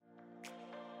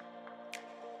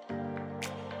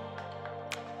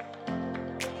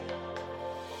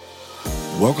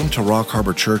Welcome to Rock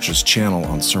Harbor Church's channel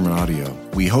on Sermon Audio.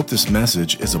 We hope this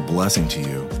message is a blessing to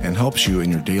you and helps you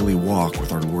in your daily walk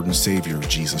with our Lord and Savior,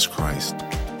 Jesus Christ.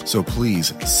 So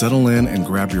please settle in and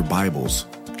grab your Bibles.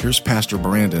 Here's Pastor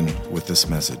Brandon with this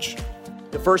message.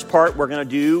 The first part we're going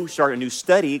to start a new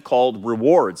study called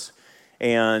Rewards.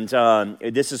 And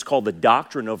this is called the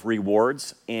Doctrine of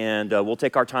Rewards. And we'll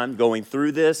take our time going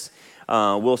through this.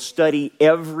 We'll study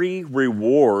every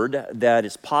reward that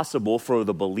is possible for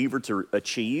the believer to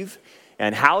achieve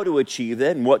and how to achieve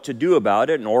it and what to do about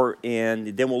it. And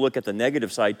then we'll look at the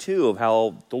negative side, too, of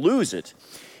how to lose it.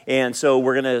 And so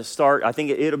we're going to start. I think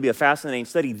it'll be a fascinating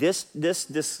study.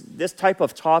 This type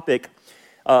of topic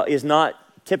is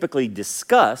not typically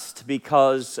discussed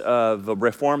because of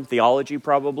Reformed theology,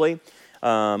 probably,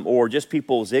 or just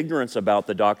people's ignorance about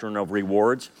the doctrine of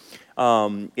rewards.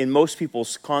 In most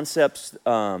people's concepts,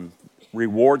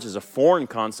 rewards is a foreign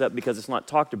concept because it's not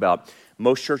talked about.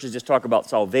 Most churches just talk about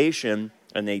salvation,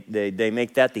 and they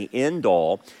make that the end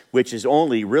all, which is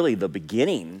only really the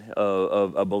beginning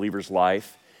of a believer's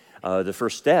life. The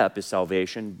first step is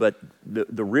salvation, but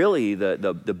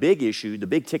the big issue, the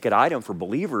big ticket item for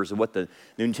believers, and what the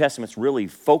New Testament's really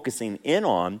focusing in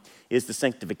on, is the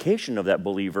sanctification of that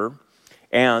believer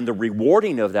and the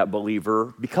rewarding of that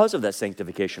believer because of that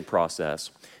sanctification process.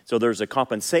 So there's a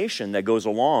compensation that goes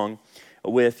along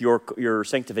with your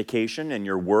sanctification and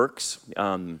your works,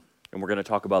 and we're going to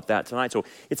talk about that tonight. So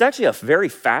it's actually a very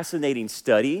fascinating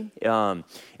study, and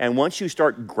once you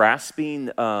start grasping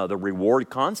the reward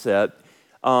concept,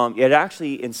 it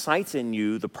actually incites in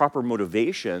you the proper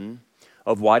motivation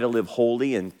of why to live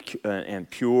holy and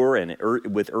pure and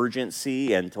with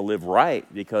urgency and to live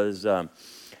right because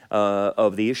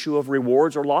of the issue of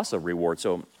rewards or loss of rewards.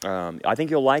 So I think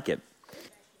you'll like it.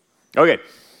 Okay,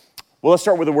 well, let's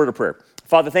start with a word of prayer.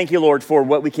 Father, thank you, Lord, for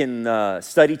what we can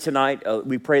study tonight.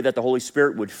 We pray that the Holy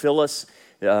Spirit would fill us,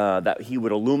 that He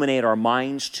would illuminate our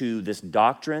minds to this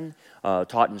doctrine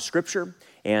taught in Scripture,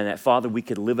 and that, Father, we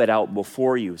could live it out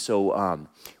before you. So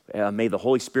may the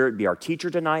Holy Spirit be our teacher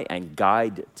tonight and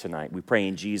guide tonight. We pray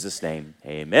in Jesus' name.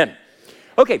 Amen.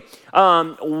 Okay,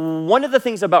 one of the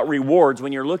things about rewards,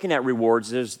 when you're looking at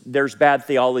rewards, there's bad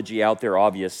theology out there,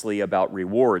 obviously, about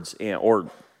rewards, or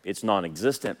it's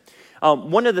non-existent.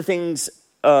 One of the things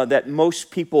that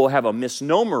most people have a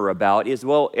misnomer about is,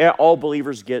 well, all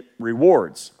believers get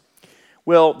rewards.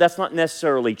 Well, that's not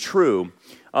necessarily true.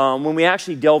 When we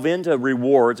actually delve into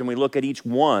rewards and we look at each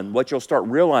one, what you'll start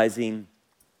realizing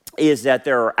is that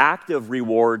there are active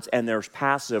rewards and there's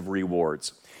passive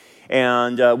rewards.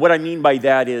 And what I mean by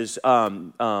that is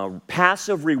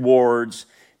passive rewards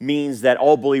means that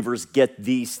all believers get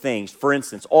these things. For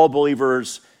instance, all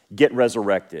believers get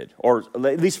resurrected, or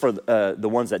at least for the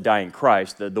ones that die in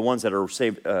Christ. The ones that are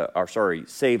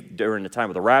saved during the time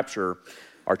of the rapture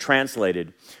are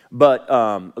translated. But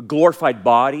a glorified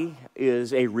body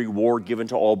is a reward given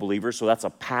to all believers, so that's a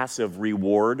passive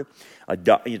reward.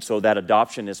 So that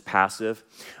adoption is passive.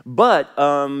 But,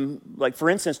 like for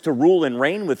instance, to rule and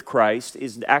reign with Christ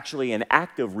is actually an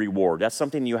active reward. That's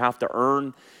something you have to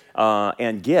earn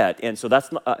and get. And so that's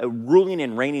ruling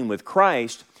and reigning with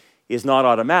Christ is not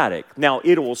automatic. Now,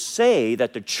 it will say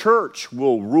that the church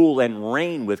will rule and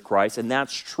reign with Christ, and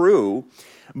that's true,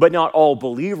 but not all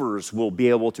believers will be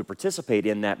able to participate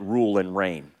in that rule and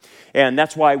reign. And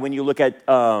that's why when you look at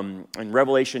in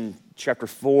Revelation chapter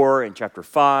 4 and chapter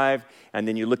 5, and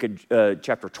then you look at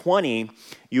chapter 20,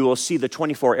 you will see the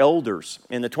 24 elders.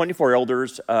 And the 24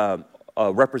 elders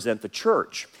represent the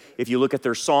church. If you look at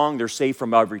their song, they're saved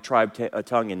from every tribe,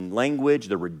 tongue, and language.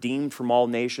 They're redeemed from all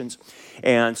nations.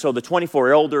 And so the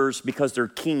 24 elders, because they're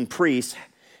king priests,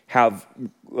 have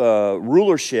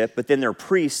rulership, but then they're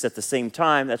priests at the same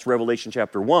time. That's Revelation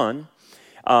chapter 1.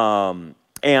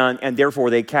 And therefore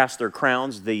they cast their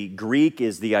crowns. The Greek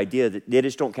is the idea that they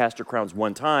just don't cast their crowns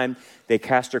one time. They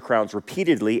cast their crowns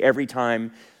repeatedly every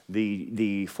time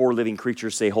the four living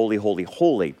creatures say, holy, holy,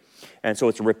 holy. And so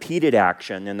it's a repeated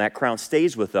action, and that crown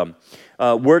stays with them.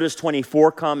 Where does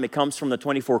 24 come? It comes from the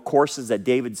 24 courses that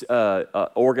David's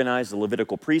organized the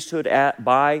Levitical priesthood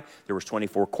by. There was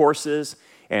 24 courses.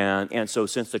 And so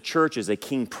since the church is a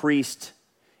king-priest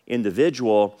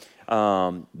individual,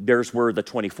 there's where the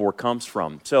 24 comes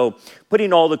from. So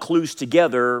putting all the clues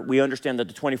together, we understand that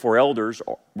the 24 elders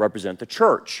represent the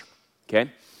church,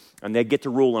 okay? And they get to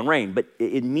rule and reign. But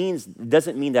it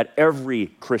doesn't mean that every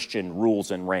Christian rules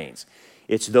and reigns.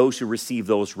 It's those who receive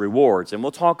those rewards. And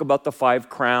we'll talk about the 5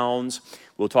 crowns.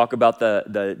 We'll talk about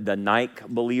the Nike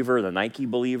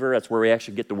believer. That's where we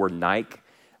actually get the word Nike.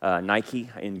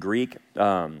 Nike in Greek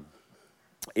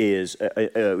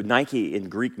Nike in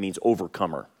Greek means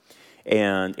overcomer.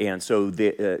 And so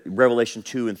the Revelation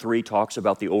 2 and 3 talks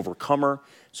about the overcomer.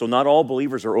 So not all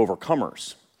believers are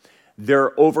overcomers.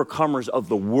 They're overcomers of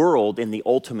the world in the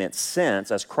ultimate sense.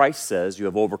 As Christ says,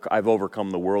 I've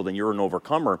overcome the world and you're an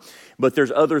overcomer. But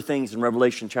there's other things in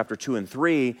Revelation chapter 2 and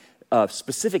 3,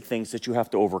 specific things that you have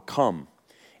to overcome.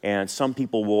 And some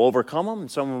people will overcome them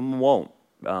and some of them won't.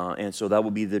 And so that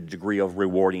will be the degree of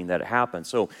rewarding that it happens.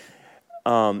 So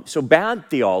bad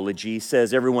theology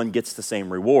says everyone gets the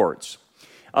same rewards.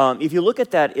 If you look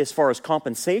at that as far as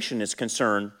compensation is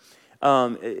concerned,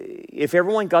 if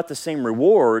everyone got the same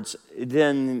rewards,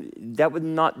 then that would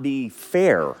not be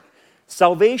fair.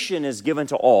 Salvation is given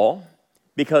to all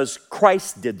because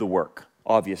Christ did the work,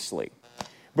 obviously.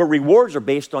 But rewards are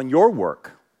based on your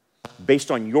work,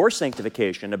 based on your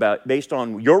sanctification, based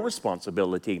on your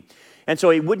responsibility. And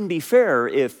so it wouldn't be fair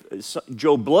if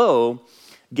Joe Blow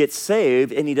gets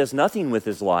saved and he does nothing with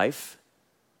his life,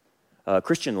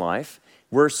 Christian life,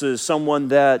 versus someone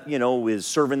that, is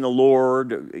serving the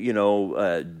Lord,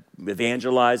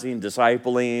 evangelizing,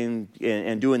 discipling,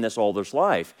 and doing this all their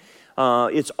life.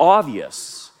 It's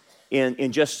obvious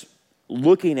in just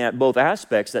looking at both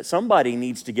aspects that somebody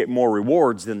needs to get more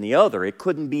rewards than the other. It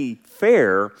couldn't be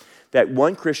fair that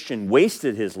one Christian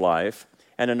wasted his life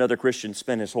and another Christian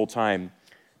spent his whole time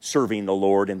serving the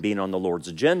Lord and being on the Lord's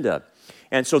agenda.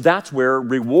 And so that's where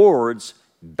rewards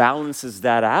balances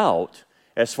that out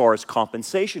as far as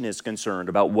compensation is concerned,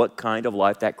 about what kind of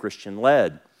life that Christian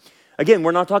led. Again,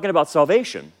 we're not talking about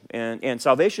salvation, and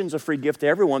salvation is a free gift to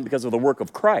everyone because of the work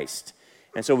of Christ.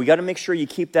 And so we got to make sure you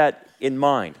keep that in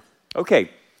mind. Okay,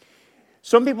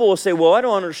 some people will say, well, I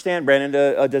don't understand, Brandon,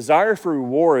 a desire for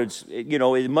rewards,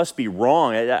 it must be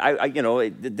wrong.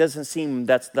 It doesn't seem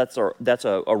that's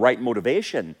a right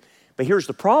motivation. But here's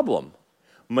the problem.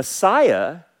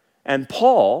 Messiah and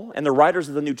Paul and the writers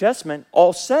of the New Testament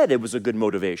all said it was a good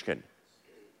motivation.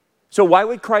 So why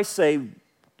would Christ say,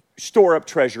 store up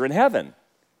treasure in heaven?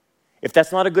 If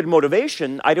that's not a good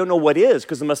motivation, I don't know what is,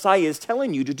 because the Messiah is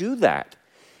telling you to do that.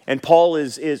 And Paul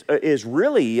is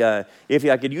really, if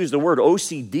I could use the word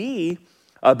OCD,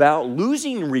 about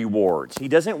losing rewards. He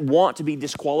doesn't want to be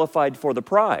disqualified for the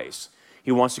prize.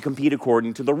 He wants to compete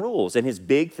according to the rules, and his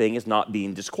big thing is not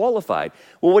being disqualified.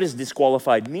 Well, what does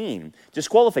disqualified mean?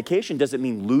 Disqualification doesn't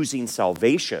mean losing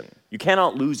salvation. You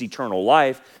cannot lose eternal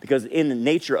life, because in the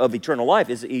nature of eternal life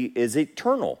is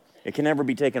eternal. It can never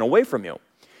be taken away from you.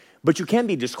 But you can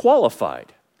be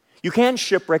disqualified. You can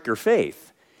shipwreck your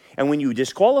faith. And when you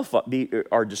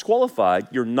are disqualified,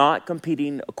 you're not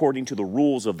competing according to the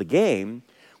rules of the game,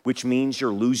 which means you're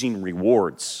losing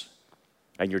rewards.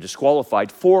 And you're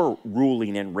disqualified for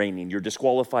ruling and reigning. You're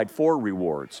disqualified for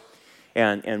rewards.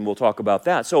 And we'll talk about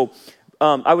that. So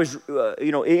I was,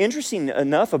 interesting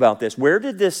enough about this. Where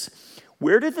did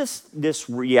this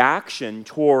reaction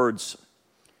towards,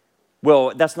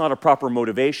 well, that's not a proper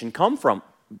motivation come from?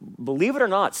 Believe it or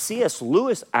not, C.S.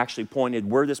 Lewis actually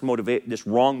pointed where this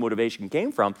wrong motivation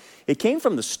came from. It came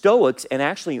from the Stoics and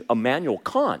actually Immanuel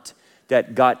Kant,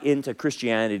 that got into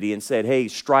Christianity and said, hey,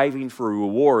 striving for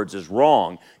rewards is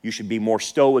wrong. You should be more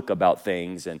stoic about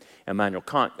things. And Immanuel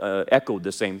Kant echoed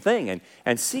the same thing.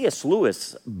 And C.S.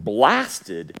 Lewis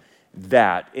blasted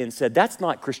that and said, that's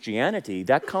not Christianity.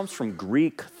 That comes from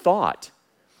Greek thought.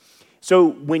 So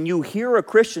when you hear a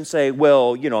Christian say,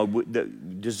 well, the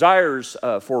desires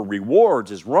for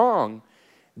rewards is wrong,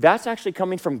 that's actually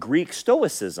coming from Greek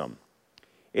Stoicism.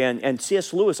 And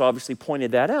C.S. Lewis obviously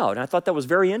pointed that out. And I thought that was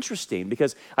very interesting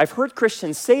because I've heard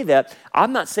Christians say that.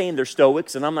 I'm not saying they're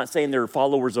Stoics and I'm not saying they're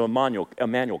followers of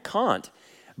Immanuel Kant.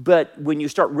 But when you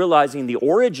start realizing the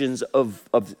origins of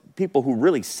people who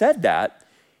really said that,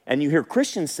 and you hear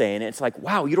Christians saying it, it's like,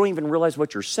 wow, you don't even realize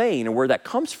what you're saying and where that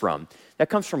comes from. That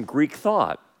comes from Greek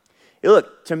thought.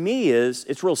 Look, to me,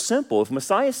 it's real simple. If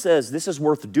Messiah says this is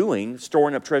worth doing,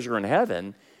 storing up treasure in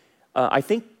heaven, I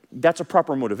think that's a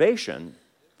proper motivation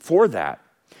for that.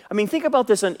 I mean, think about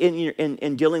this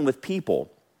in dealing with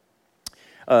people,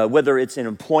 whether it's in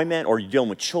employment or you're dealing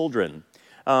with children.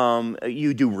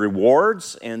 You do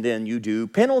rewards and then you do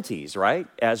penalties, right,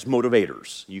 as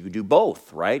motivators. You can do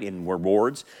both, right, in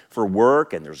rewards for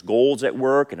work, and there's goals at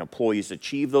work, and employees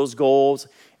achieve those goals,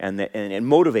 and it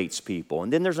motivates people.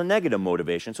 And then there's a negative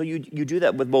motivation. So you do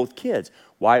that with both kids.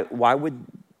 Why would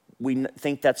we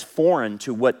think that's foreign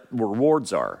to what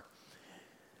rewards are?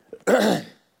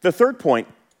 The third point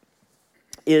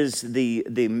is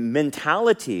the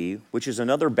mentality, which is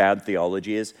another bad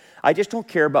theology, is I just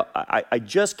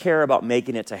care about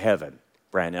making it to heaven,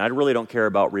 Brandon. I really don't care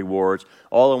about rewards.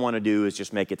 All I want to do is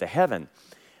just make it to heaven.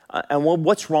 And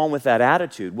what's wrong with that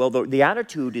attitude? Well, the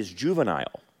attitude is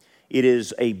juvenile. It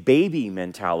is a baby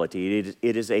mentality.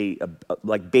 It is a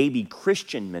like baby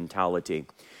Christian mentality.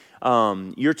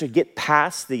 You're to get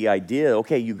past the idea,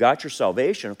 okay, you got your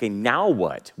salvation. Okay, now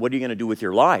what? What are you going to do with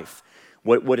your life?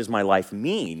 What does my life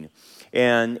mean?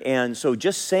 And so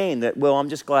just saying that, well, I'm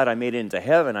just glad I made it into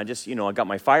heaven. I just, I got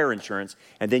my fire insurance,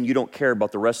 and then you don't care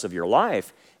about the rest of your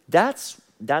life. That's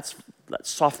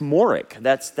sophomoric.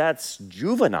 That's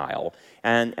juvenile.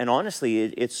 And honestly,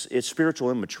 it's spiritual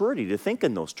immaturity to think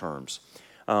in those terms.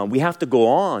 We have to go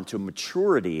on to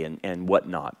maturity and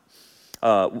whatnot.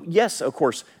 Yes, of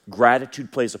course,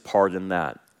 gratitude plays a part in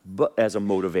that, but as a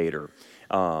motivator.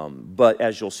 But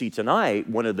as you'll see tonight,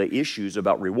 one of the issues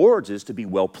about rewards is to be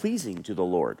well-pleasing to the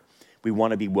Lord. We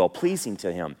want to be well-pleasing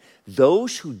to Him.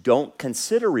 Those who don't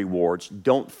consider rewards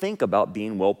don't think about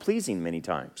being well-pleasing many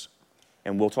times.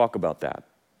 And we'll talk about that.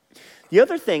 The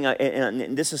other thing,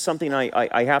 and this is something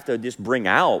I have to just bring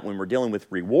out when we're dealing with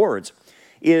rewards,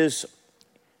 is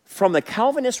from the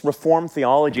Calvinist Reformed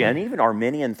theology and even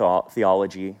Arminian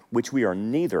theology, which we are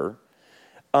neither,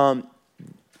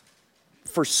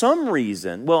 for some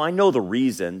reason, well, I know the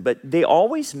reason, but they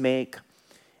always make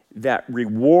that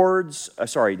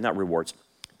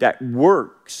that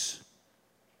works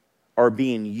are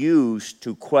being used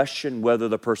to question whether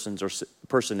the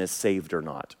person is saved or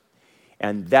not.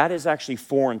 And that is actually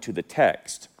foreign to the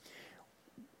text.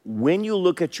 When you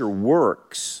look at your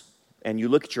works and you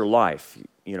look at your life,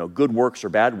 good works or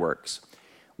bad works,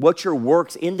 what your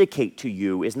works indicate to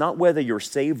you is not whether you're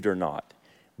saved or not,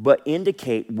 but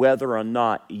indicate whether or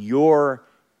not you're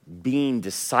being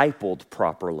discipled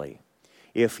properly.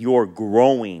 If you're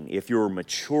growing, if you're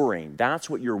maturing, that's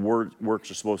what your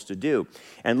works are supposed to do.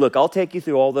 And look, I'll take you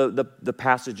through all the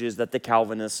passages that the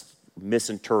Calvinists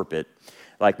misinterpret,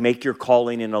 like make your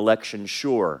calling and election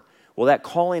sure. Well, that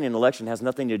calling and election has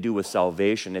nothing to do with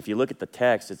salvation. If you look at the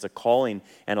text, it's a calling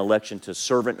and election to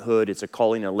servanthood. It's a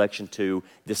calling and election to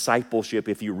discipleship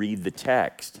if you read the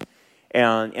text.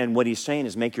 And what he's saying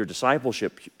is make your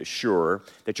discipleship sure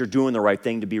that you're doing the right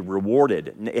thing to be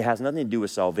rewarded. It has nothing to do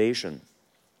with salvation.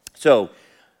 So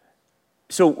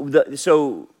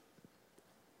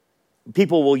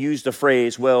people will use the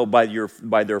phrase, well,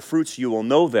 by their fruits you will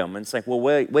know them. And it's like, well,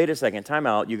 wait a second, time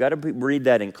out. You got to read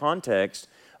that in context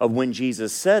of when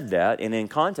Jesus said that. And in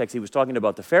context, he was talking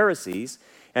about the Pharisees.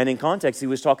 And in context, he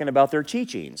was talking about their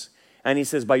teachings. And he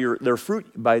says, by their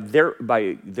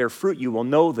fruit you will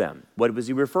know them. What was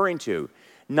he referring to?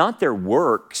 Not their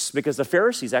works, because the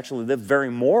Pharisees actually lived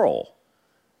very moral.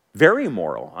 Very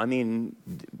moral. I mean,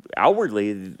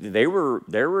 outwardly, they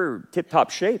were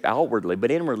tip-top shape outwardly, but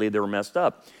inwardly they were messed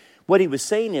up. What he was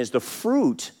saying is the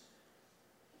fruit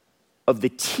of the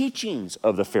teachings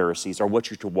of the Pharisees are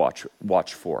what you're to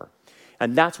watch for.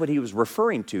 And that's what he was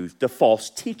referring to, the false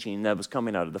teaching that was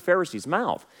coming out of the Pharisees'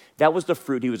 mouth. That was the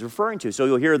fruit he was referring to. So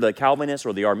you'll hear the Calvinists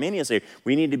or the Arminians say,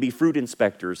 we need to be fruit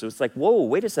inspectors. So it's like, whoa,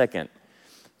 wait a second.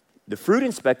 The fruit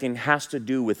inspecting has to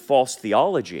do with false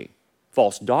theology,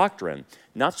 false doctrine,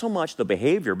 not so much the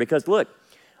behavior. Because look,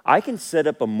 I can set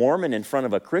up a Mormon in front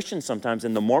of a Christian sometimes,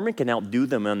 and the Mormon can outdo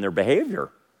them in their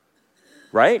behavior.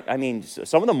 Right? I mean,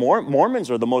 some of the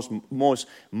Mormons are the most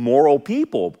moral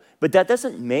people, but that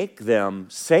doesn't make them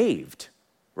saved,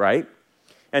 right?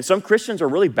 And some Christians are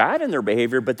really bad in their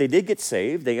behavior, but they did get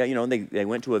saved. They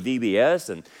went to a VBS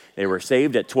and they were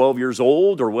saved at 12 years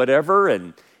old or whatever,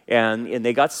 and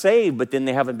they got saved, but then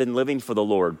they haven't been living for the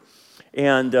Lord.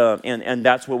 And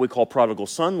that's what we call prodigal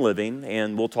son living,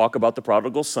 and we'll talk about the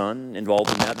prodigal son involved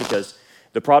in that, because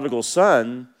the prodigal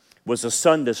son was a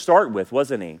son to start with,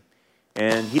 wasn't he?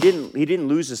 And he didn't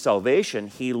lose his salvation.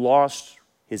 He lost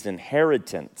his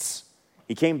inheritance.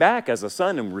 He came back as a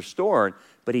son and restored,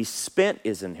 but he spent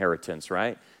his inheritance,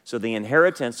 right? So the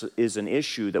inheritance is an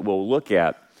issue that we'll look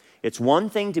at. It's one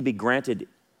thing to be granted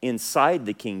inside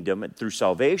the kingdom through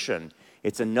salvation.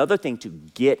 It's another thing to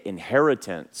get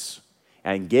inheritance.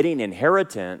 And getting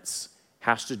inheritance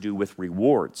has to do with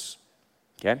rewards.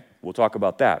 Okay? We'll talk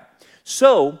about that.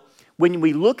 So, when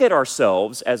we look at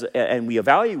ourselves and we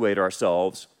evaluate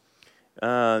ourselves,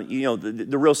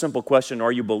 the real simple question,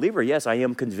 are you a believer? Yes, I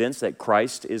am convinced that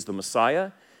Christ is the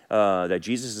Messiah, that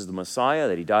Jesus is the Messiah,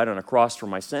 that he died on a cross for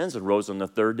my sins and rose on the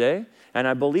third day, and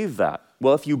I believe that.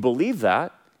 Well, if you believe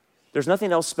that, there's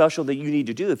nothing else special that you need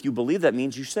to do. If you believe that,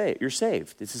 means you're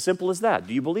saved. It's as simple as that.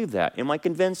 Do you believe that? Am I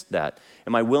convinced that?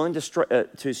 Am I willing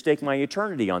to stake my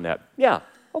eternity on that? Yeah,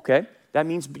 okay. That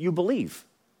means you believe.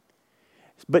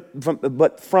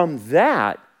 But from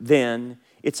that, then,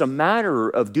 it's a matter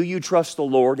of, do you trust the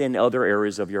Lord in other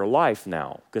areas of your life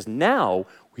now? Because now,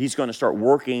 he's going to start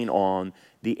working on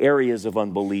the areas of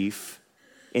unbelief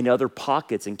in other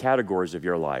pockets and categories of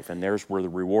your life, and there's where the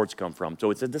rewards come from.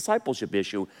 So it's a discipleship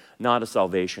issue, not a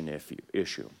salvation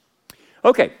issue.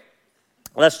 Okay,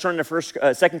 let's turn to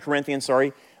 2 Corinthians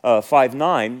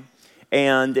 5:9,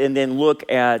 and then look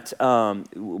at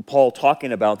Paul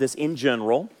talking about this in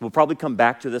general. We'll probably come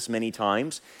back to this many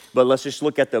times, but let's just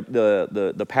look at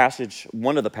the passage,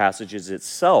 one of the passages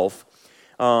itself,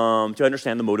 to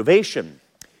understand the motivation.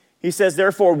 He says,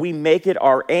 therefore, we make it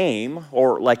our aim,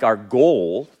 or like our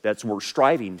goal, that's what we're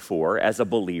striving for as a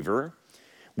believer,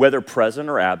 whether present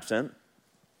or absent,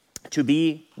 to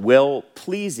be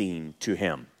well-pleasing to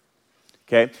him.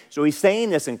 Okay? So he's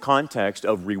saying this in context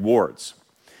of rewards.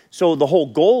 So the whole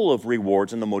goal of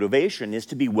rewards and the motivation is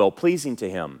to be well-pleasing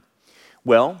to him.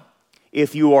 Well,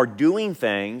 if you are doing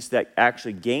things that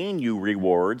actually gain you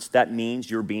rewards, that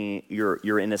means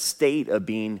you're in a state of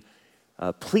being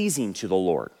pleasing to the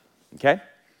Lord. Okay?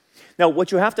 Now,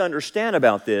 what you have to understand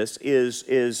about this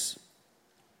is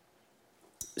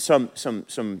some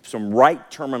right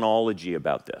terminology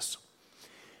about this.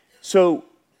 So,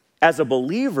 as a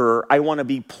believer, I want to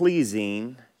be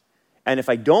pleasing, and if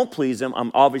I don't please him, I'm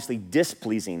obviously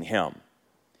displeasing him.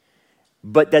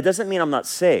 But that doesn't mean I'm not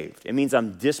saved. It means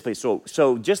I'm displeased.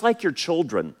 So just like your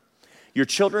children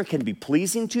can be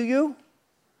pleasing to you,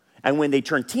 and when they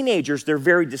turn teenagers, they're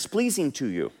very displeasing to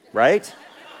you, right?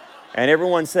 And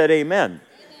everyone said amen.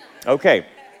 Okay.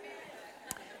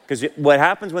 Because what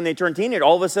happens when they turn teenage,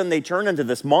 all of a sudden they turn into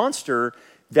this monster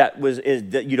that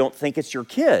you don't think it's your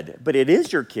kid, but it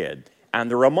is your kid, and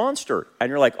they're a monster. And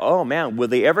you're like, oh man, will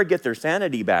they ever get their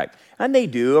sanity back? And they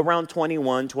do around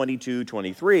 21, 22,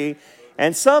 23,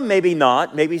 and some maybe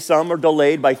not. Maybe some are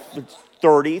delayed by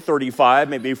 30, 35,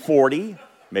 maybe 40,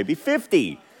 maybe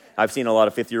 50. I've seen a lot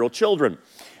of 50-year-old children.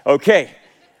 Okay.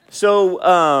 So,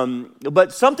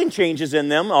 but something changes in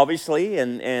them, obviously,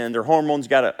 and their hormones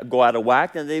got to go out of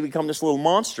whack, and they become this little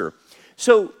monster.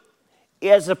 So,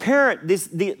 as a parent,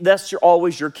 that's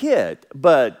always your kid,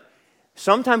 but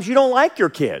sometimes you don't like your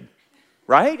kid,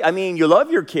 right? I mean, you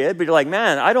love your kid, but you're like,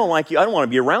 man, I don't like you. I don't want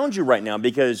to be around you right now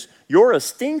because you're a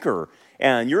stinker,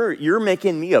 and you're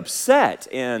making me upset,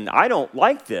 and I don't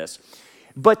like this.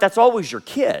 But that's always your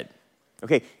kid.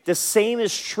 Okay, the same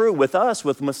is true with us,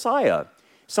 with Messiah.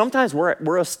 Sometimes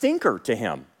we're a stinker to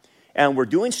him, and we're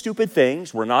doing stupid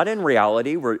things. We're not in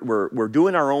reality. We're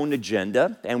doing our own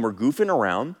agenda, and we're goofing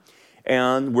around,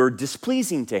 and we're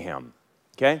displeasing to him.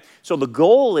 Okay, so the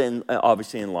goal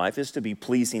obviously in life is to be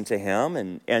pleasing to him,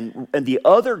 and the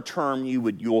other term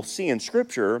you'll see in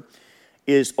Scripture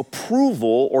is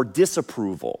approval or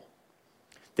disapproval.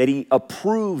 That he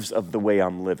approves of the way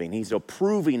I'm living. He's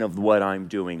approving of what I'm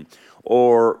doing,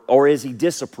 or is he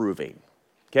disapproving?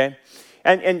 Okay.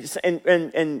 And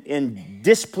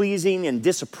displeasing and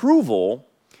disapproval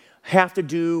have to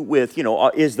do with,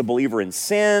 is the believer in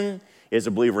sin? Is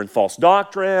the believer in false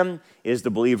doctrine? Is the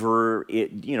believer,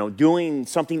 doing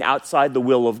something outside the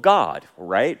will of God,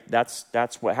 right?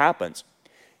 That's what happens.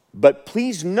 But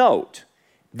please note,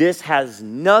 this has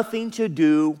nothing to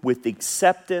do with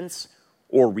acceptance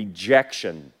or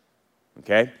rejection,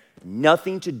 okay?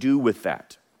 Nothing to do with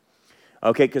that,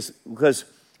 okay? Because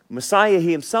Messiah,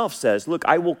 he himself says, look,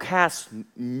 I will cast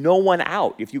no one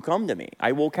out if you come to me.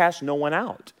 I will cast no one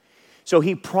out. So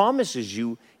he promises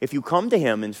you, if you come to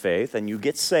him in faith and you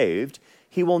get saved,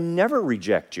 he will never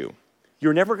reject you.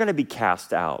 You're never going to be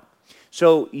cast out.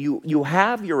 So you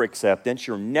have your acceptance.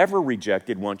 You're never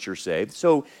rejected once you're saved.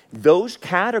 So those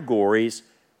categories,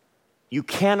 you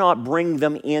cannot bring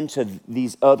them into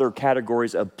these other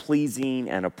categories of pleasing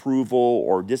and approval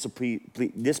or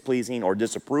displeasing or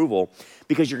disapproval,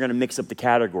 because you're going to mix up the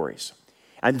categories.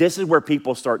 And this is where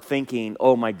people start thinking,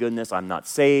 oh my goodness, I'm not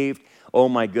saved. Oh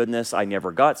my goodness, I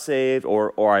never got saved,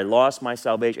 or I lost my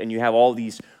salvation. And you have all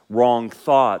these wrong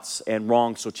thoughts and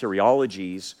wrong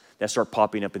soteriologies that start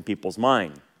popping up in people's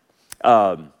mind.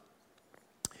 So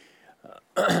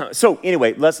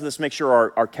anyway, let's make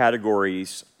sure our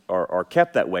categories are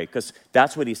kept that way, because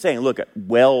that's what he's saying. Look,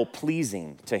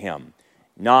 well-pleasing to him,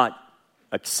 not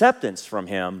acceptance from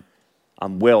him.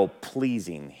 I'm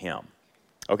well-pleasing him.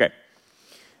 Okay.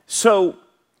 So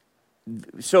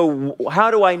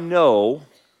how do I know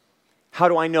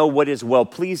what is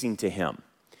well-pleasing to him?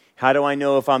 How do I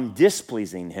know if I'm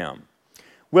displeasing him?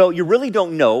 Well, you really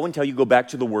don't know until you go back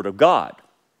to the Word of God.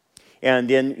 And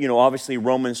then, obviously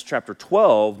Romans chapter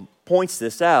 12 points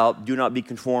this out. Do not be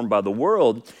conformed by the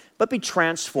world, but be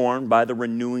transformed by the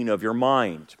renewing of your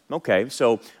mind. Okay,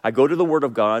 so I go to the Word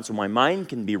of God so my mind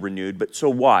can be renewed, but so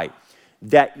why?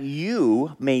 That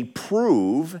you may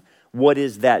prove what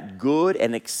is that good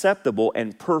and acceptable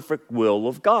and perfect will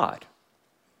of God.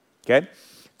 Okay?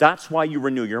 That's why you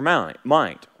renew your mind.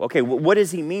 Okay, what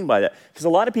does he mean by that? Because a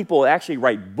lot of people actually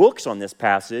write books on this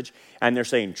passage, and they're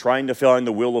saying, trying to find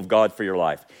the will of God for your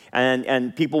life.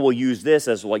 And people will use this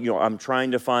as like, I'm trying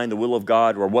to find the will of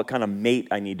God, or what kind of mate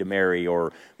I need to marry,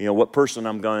 or, what person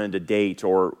I'm going to date,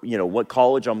 or, what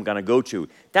college I'm going to go to.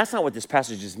 That's not what this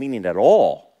passage is meaning at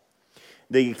all.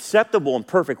 The acceptable and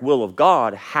perfect will of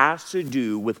God has to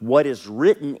do with what is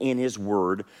written in his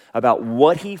word about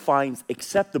what he finds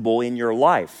acceptable in your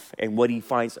life and what he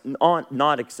finds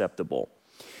not acceptable.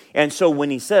 And so when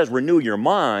he says renew your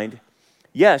mind,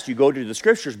 yes, you go to the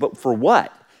scriptures, but for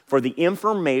what? For the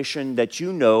information that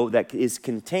you know that is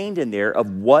contained in there of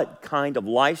what kind of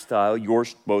lifestyle you're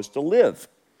supposed to live.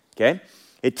 Okay?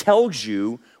 It tells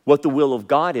you what the will of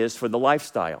God is for the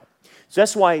lifestyle. So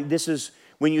that's why this is,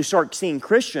 when you start seeing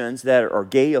Christians that are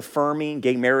gay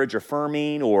marriage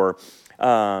affirming, or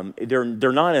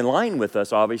they're not in line with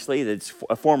us, obviously, that's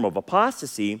a form of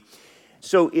apostasy.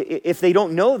 So if they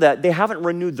don't know that, they haven't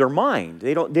renewed their mind.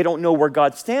 They don't know where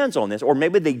God stands on this. Or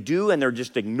maybe they do and they're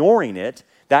just ignoring it.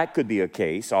 That could be a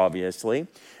case, obviously.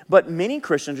 But many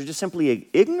Christians are just simply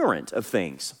ignorant of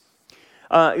things.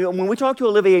 When we talk to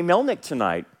Olivier Melnick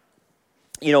tonight,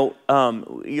 we're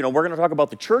going to talk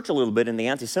about the church a little bit and the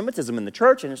anti-Semitism in the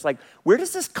church, and it's like, where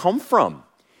does this come from?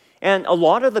 And a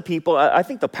lot of the people, I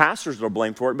think the pastors are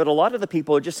blamed for it, but a lot of the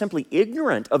people are just simply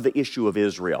ignorant of the issue of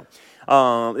Israel.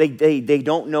 They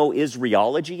don't know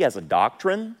Israelology as a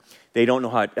doctrine. They don't know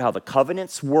how the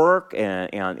covenants work,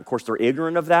 and of course they're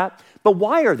ignorant of that. But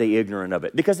why are they ignorant of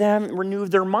it? Because they haven't renewed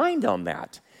their mind on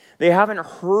that. They haven't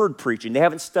heard preaching. They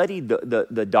haven't studied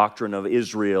the doctrine of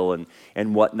Israel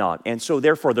and whatnot. And so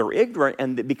therefore they're ignorant,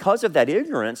 and because of that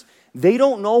ignorance, they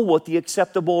don't know what the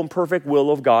acceptable and perfect will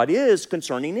of God is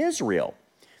concerning Israel.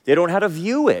 They don't know how to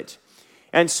view it.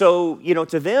 And so,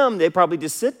 to them, they probably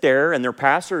just sit there, and their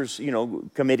pastors,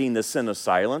 committing the sin of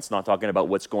silence, not talking about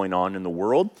what's going on in the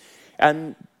world,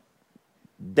 and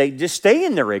they just stay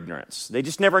in their ignorance. They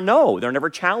just never know. They're never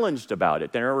challenged about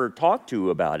it. They're never talked to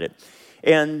about it.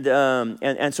 And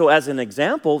so, as an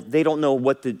example, they don't know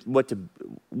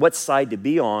what side to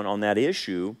be on that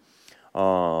issue,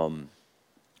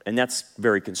 and that's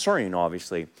very concerning,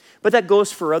 obviously. But that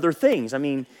goes for other things. I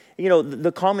mean,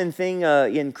 the common thing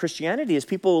in Christianity is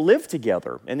people live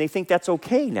together, and they think that's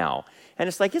okay now. And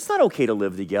it's like, it's not okay to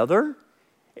live together.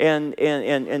 And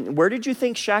where did you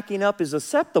think shacking up is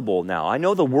acceptable now? I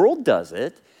know the world does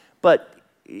it, but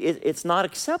it's not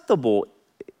acceptable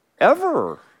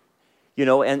ever.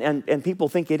 And people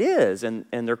think it is, and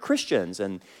they're Christians,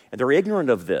 and they're ignorant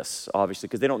of this, obviously,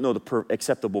 because they don't know the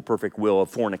acceptable, perfect will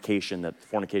of fornication, that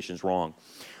fornication is wrong,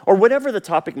 or whatever the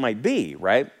topic might be,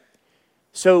 right?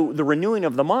 So the renewing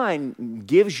of the mind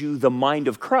gives you the mind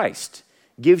of Christ,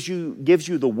 gives you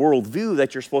the worldview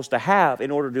that you're supposed to have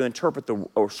in order to interpret the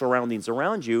surroundings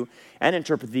around you and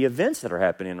interpret the events that are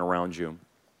happening around you.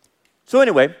 So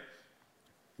anyway,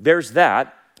 there's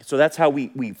that. So that's how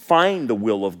we find the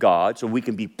will of God, so we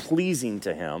can be pleasing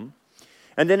to him.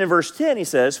 And then in verse 10, he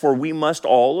says, for we must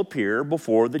all appear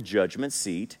before the judgment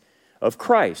seat of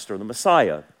Christ, or the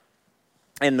Messiah.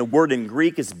 And the word in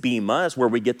Greek is bema, is where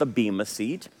we get the bema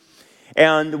seat.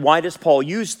 And why does Paul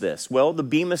use this? Well, the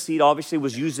bema seat obviously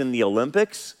was used in the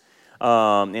Olympics.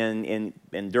 And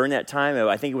during that time,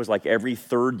 I think it was like every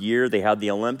third year they had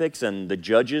the Olympics, and the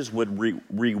judges would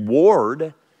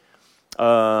reward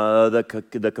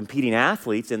the competing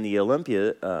athletes in the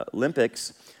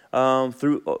Olympics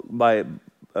by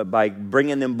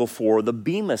bringing them before the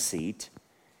bema seat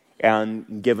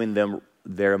and giving them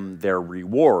their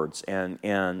rewards,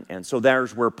 and so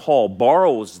there's where Paul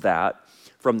borrows that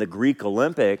from the Greek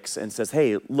Olympics and says,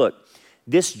 hey, look,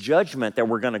 this judgment that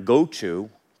we're going to go to,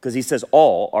 because he says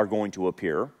all are going to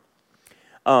appear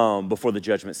before the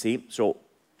judgment seat, so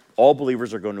all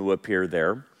believers are going to appear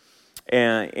there.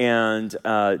 And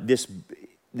this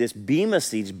bema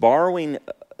seat is borrowing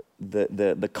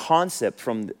the concept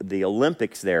from the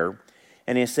Olympics there,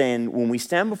 and he's saying when we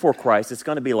stand before Christ, it's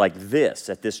going to be like this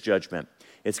at this judgment.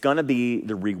 It's going to be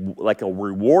like a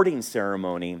rewarding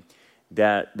ceremony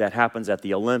that happens at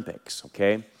the Olympics.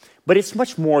 Okay, but it's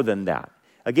much more than that.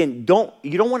 Again,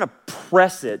 you don't want to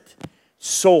press it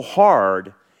so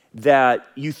hard that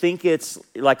you think it's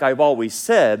like I've always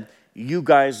said. You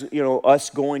guys, us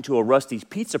going to a Rusty's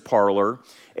Pizza Parlor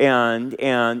and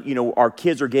our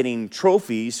kids are getting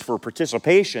trophies for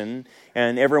participation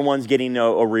and everyone's getting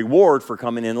a reward for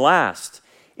coming in last.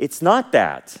 It's not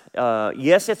that.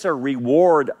 Yes, it's a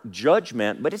reward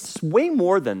judgment, but it's way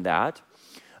more than that.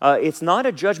 It's not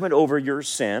a judgment over your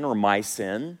sin or my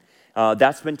sin.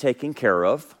 That's been taken care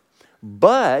of.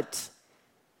 But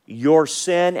your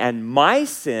sin and my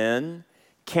sin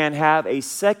can have a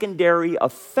secondary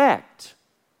effect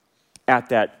at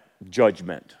that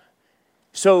judgment.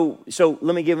 So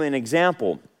let me give you an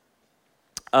example.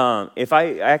 If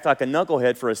I act like a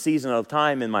knucklehead for a season of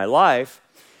time in my life,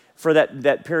 for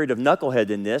that period of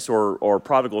knuckleheadedness or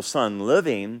prodigal son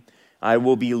living, I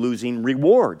will be losing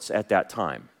rewards at that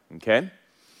time, okay?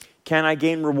 Can I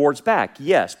gain rewards back?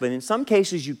 Yes, but in some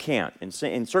cases you can't. In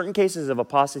certain cases of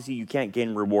apostasy, you can't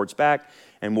gain rewards back,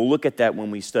 and we'll look at that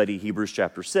when we study Hebrews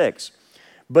chapter 6.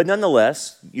 But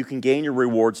nonetheless, you can gain your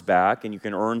rewards back, and you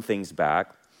can earn things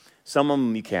back. Some of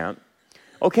them you can't.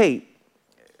 Okay,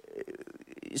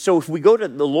 so if we go to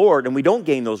the Lord and we don't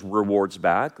gain those rewards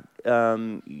back,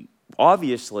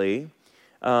 obviously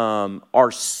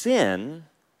our sin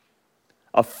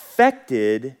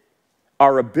affected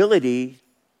our ability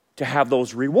to have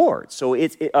those rewards. So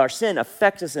our sin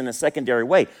affects us in a secondary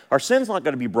way. Our sin's not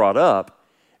going to be brought up,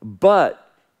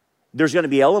 but there's going to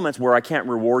be elements where I can't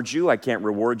reward you, I can't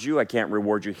reward you, I can't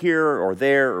reward you here or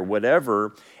there or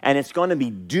whatever, and it's going to be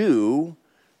due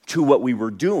to what we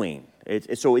were doing.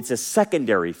 So it's a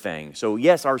secondary thing. So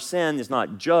yes, our sin is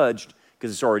not judged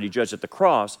because it's already judged at the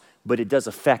cross, but it does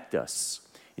affect us.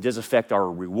 It does affect our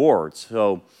rewards.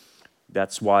 So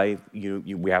that's why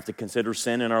we have to consider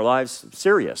sin in our lives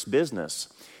serious business.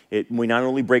 We not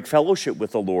only break fellowship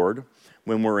with the Lord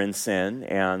when we're in sin,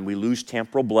 and we lose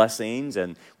temporal blessings,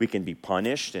 and we can be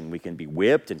punished, and we can be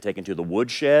whipped and taken to the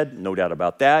woodshed, no doubt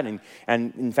about that. And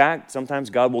in fact,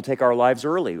 sometimes God will take our lives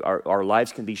early. Our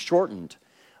lives can be shortened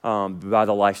by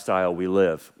the lifestyle we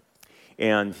live.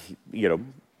 And,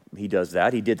 he does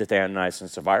that. He did that to Ananias and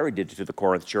Sapphira. He did it to the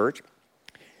Corinth church.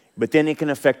 But then it can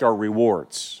affect our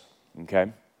rewards,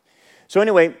 okay? So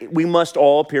anyway, we must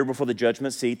all appear before the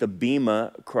judgment seat, the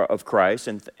bema of Christ,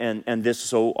 and this,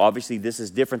 so obviously this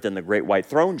is different than the great white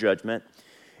throne judgment.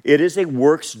 It is a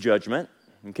works judgment,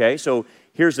 okay? So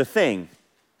here's the thing.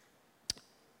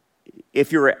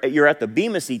 If you're at the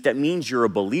bema seat, that means you're a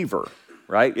believer,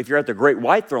 right? If you're at the great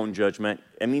white throne judgment,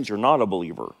 it means you're not a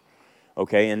believer,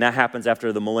 okay? And that happens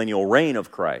after the millennial reign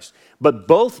of Christ. But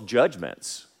both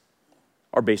judgments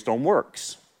are based on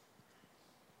works.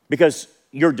 Because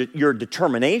your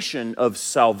determination of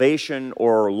salvation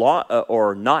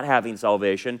or not having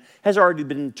salvation has already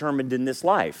been determined in this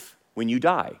life when you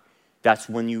die. That's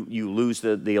when you lose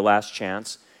the last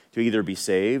chance to either be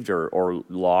saved or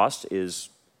lost, is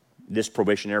this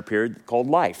probationary period called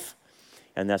life.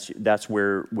 And that's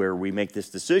where we make this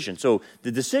decision. So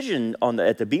the decision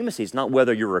at the bema seat is not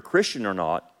whether you're a Christian or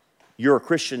not. You're a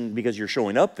Christian because you're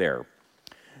showing up there.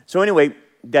 So anyway,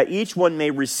 that each one may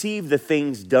receive the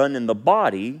things done in the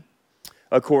body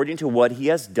according to what he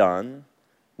has done,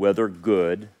 whether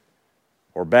good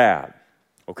or bad.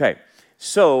 Okay,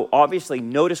 so obviously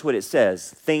notice what it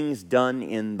says, things done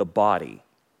in the body.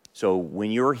 So when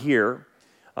you're here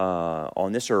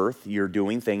on this earth, you're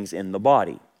doing things in the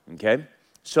body, okay?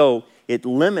 So it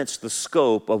limits the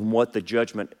scope of what the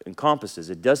judgment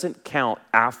encompasses. It doesn't count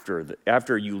after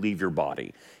you leave your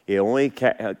body. It only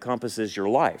encompasses your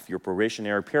life, your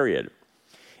probationary period.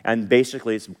 And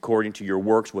basically, it's according to your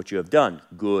works, what you have done,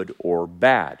 good or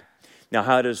bad. Now,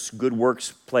 how does good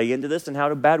works play into this, and how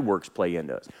do bad works play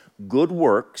into this? Good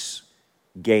works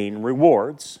gain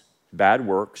rewards. Bad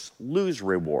works lose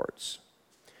rewards.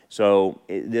 So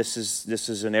this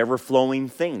is an ever-flowing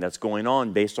thing that's going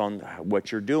on based on what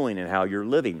you're doing and how you're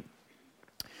living.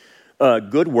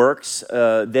 Good works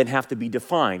then have to be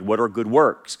defined. What are good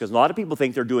works? Because a lot of people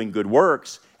think they're doing good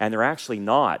works, and they're actually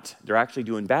not. They're actually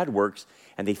doing bad works,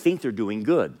 and they think they're doing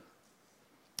good.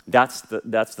 That's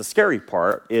the scary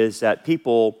part, is that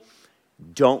people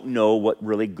don't know what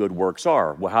really good works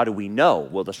are. Well, how do we know?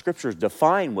 Well, the scriptures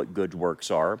define what good works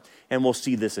are, and we'll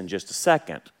see this in just a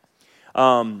second.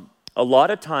 A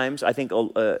lot of times, I think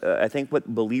what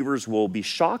believers will be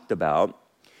shocked about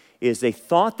is they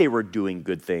thought they were doing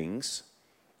good things,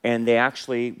 and they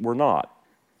actually were not,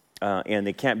 and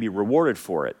they can't be rewarded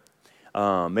for it.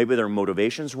 Maybe their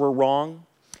motivations were wrong.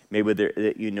 Maybe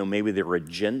their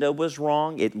agenda was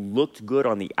wrong. It looked good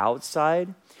on the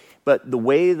outside, but the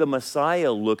way the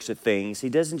Messiah looks at things, he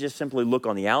doesn't just simply look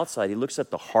on the outside. He looks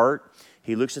at the heart.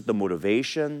 He looks at the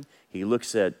motivation. He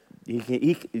looks at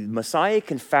Messiah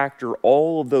can factor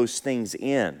all of those things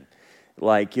in,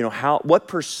 like what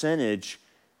percentage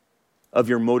of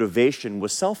your motivation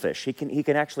was selfish. He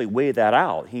can actually weigh that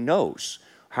out. He knows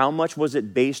how much was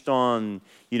it based on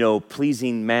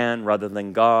pleasing man rather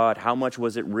than God. How much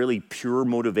was it really pure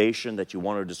motivation that you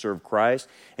wanted to serve Christ,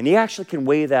 and he actually can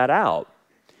weigh that out.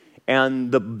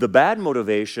 And the bad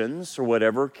motivations or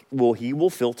whatever, he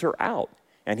will filter out.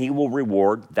 and he will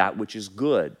reward that which is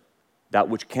good, that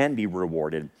which can be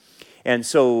rewarded. And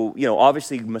so,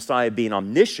 obviously Messiah being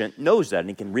omniscient knows that, and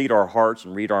he can read our hearts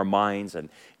and read our minds and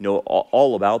know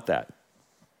all about that.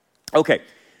 Okay.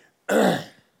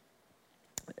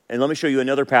 And let me show you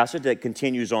another passage that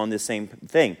continues on this same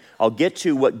thing. I'll get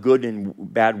to what good and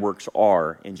bad works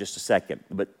are in just a second,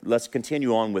 but let's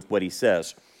continue on with what he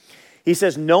says. He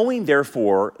says, knowing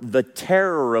therefore the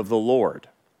terror of the Lord,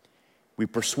 we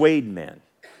persuade men,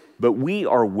 but we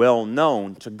are well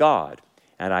known to God,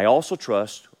 and I also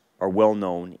trust are well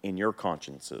known in your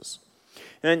consciences.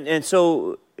 And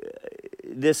so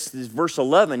this verse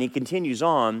 11, he continues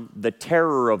on, the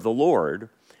terror of the Lord,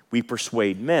 we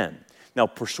persuade men. Now,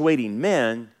 persuading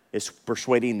men is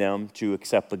persuading them to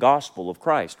accept the gospel of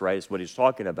Christ, right? Is what he's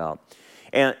talking about.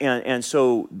 And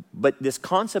so, but this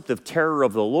concept of terror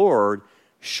of the Lord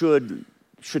should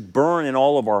burn in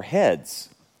all of our heads.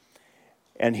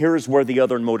 And here's where the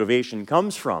other motivation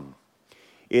comes from.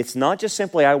 It's not just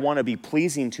simply I want to be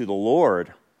pleasing to the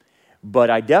Lord, but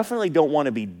I definitely don't want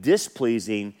to be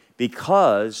displeasing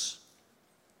because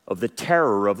of the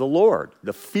terror of the Lord.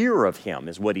 The fear of him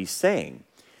is what he's saying.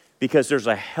 Because there's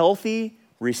a healthy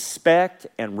respect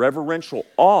and reverential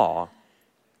awe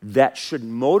that should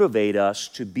motivate us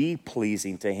to be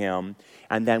pleasing to him.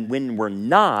 And then when we're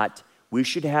not, we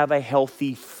should have a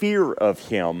healthy fear of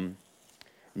him.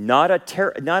 Not a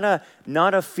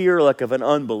fear like of an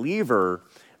unbeliever,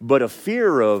 but a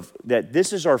fear of that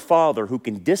this is our Father who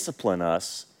can discipline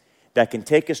us, that can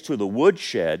take us to the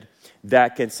woodshed,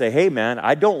 that can say, hey man,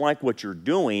 I don't like what you're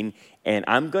doing, and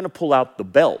I'm going to pull out the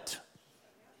belt.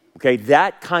 Okay,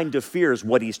 that kind of fear is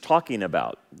what he's talking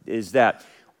about, is that,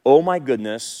 oh my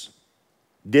goodness,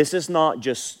 this is not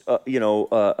just,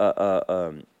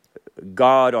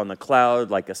 God on the cloud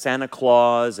like a Santa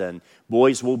Claus and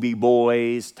boys will be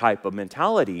boys type of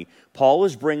mentality. Paul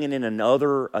is bringing in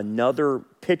another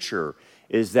picture,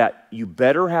 is that you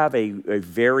better have a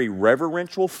very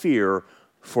reverential fear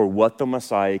for what the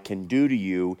Messiah can do to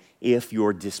you if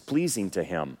you're displeasing to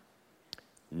him.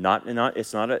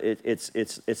 It's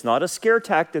not a scare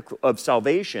tactic of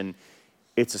salvation.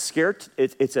 It's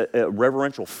a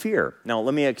reverential fear. Now,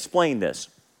 let me explain this.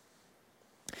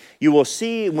 You will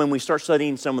see when we start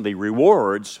studying some of the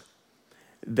rewards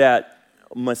that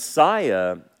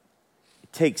Messiah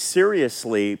takes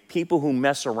seriously people who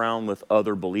mess around with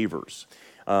other believers.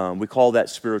 We call that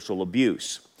spiritual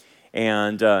abuse.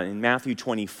 And in Matthew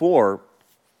 24,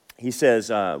 he says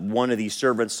one of these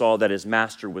servants saw that his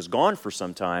master was gone for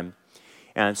some time,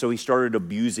 and so he started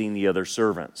abusing the other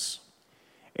servants.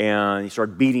 And he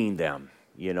started beating them,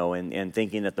 and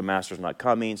thinking that the master's not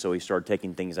coming, so he started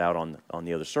taking things out on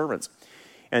the other servants.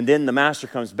 And then the master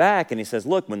comes back, and he says,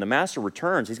 look, when the master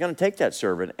returns, he's going to take that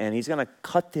servant, and he's going to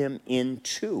cut them in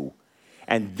two,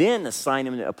 and then assign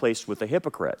him a place with the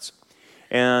hypocrites.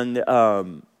 And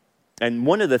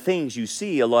one of the things you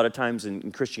see a lot of times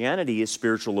in Christianity is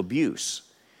spiritual abuse.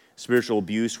 Spiritual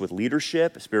abuse with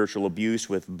leadership, spiritual abuse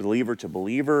with believer to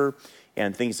believer,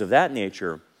 and things of that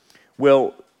nature.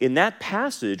 Well, in that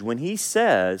passage, when he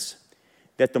says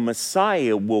that the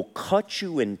Messiah will cut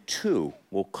you in two,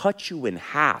 will cut you in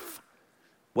half,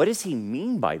 what does he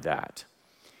mean by that?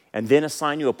 And then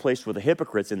assign you a place with the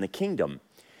hypocrites in the kingdom.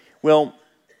 Well,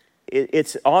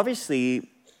 it's obviously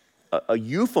a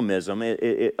euphemism.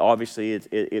 It's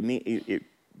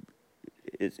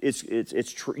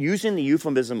using the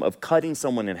euphemism of cutting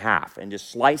someone in half and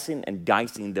just slicing and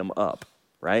dicing them up,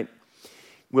 right?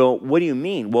 Well, what do you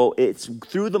mean? Well, it's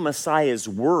through the Messiah's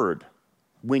word,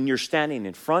 when you're standing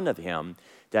in front of him,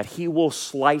 that he will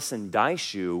slice and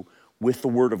dice you with the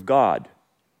word of God,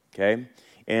 okay?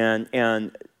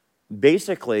 And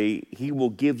basically, he will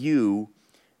give you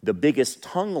the biggest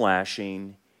tongue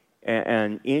lashing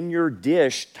and in your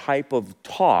dish type of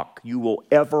talk you will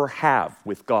ever have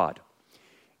with God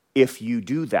if you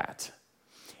do that.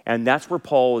 And that's where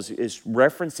Paul is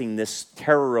referencing this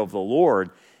terror of the Lord,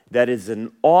 that is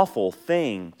an awful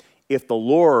thing if the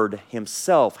Lord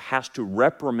himself has to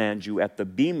reprimand you at the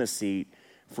bema seat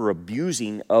for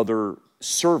abusing other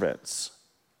servants.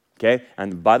 Okay?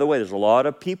 And by the way, there's a lot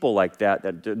of people like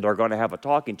that they're going to have a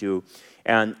talking to.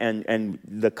 And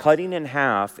the cutting in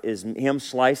half is him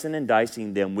slicing and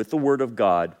dicing them with the word of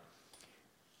God,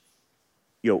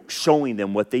 showing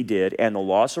them what they did. And the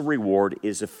loss of reward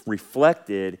is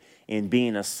reflected in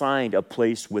being assigned a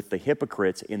place with the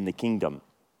hypocrites in the kingdom.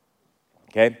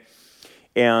 Okay?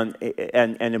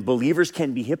 And believers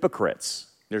can be hypocrites.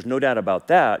 There's no doubt about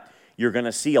that. You're going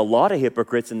to see a lot of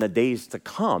hypocrites in the days to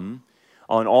come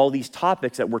on all these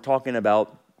topics that we're talking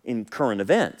about in current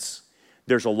events.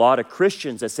 There's a lot of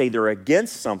Christians that say they're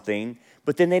against something,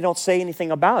 but then they don't say anything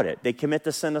about it. They commit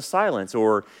the sin of silence,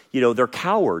 or, they're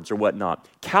cowards or whatnot.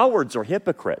 Cowards are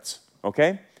hypocrites,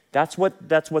 okay? That's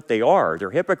what they are.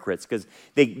 They're hypocrites because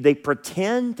they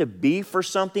pretend to be for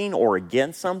something or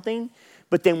against something,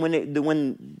 but then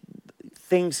when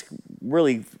things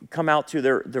really come out to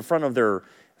the front of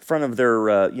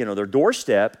their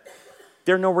doorstep,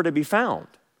 they're nowhere to be found.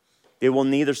 They will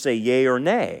neither say yea or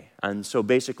nay. And so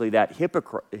basically that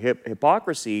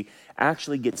hypocrisy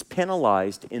actually gets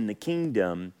penalized in the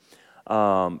kingdom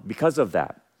because of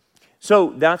that.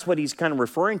 So that's what he's kind of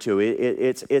referring to.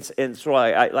 And so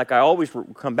I always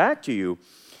come back to you.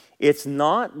 It's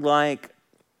not like,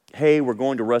 hey, we're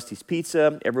going to Rusty's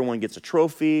Pizza, everyone gets a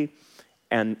trophy,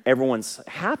 and everyone's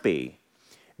happy.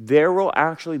 There will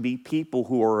actually be people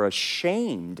who are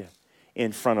ashamed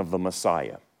in front of the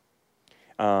Messiah.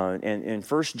 And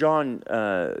 1 John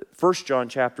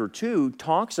chapter 2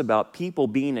 talks about people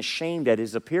being ashamed at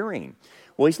his appearing.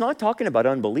 Well, he's not talking about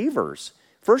unbelievers.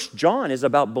 1 John is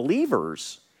about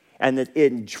believers. And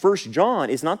in 1 John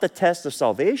is not the test of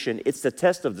salvation, it's the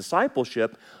test of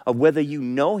discipleship, of whether you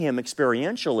know him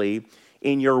experientially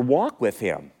in your walk with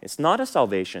him. It's not a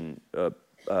salvation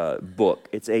book,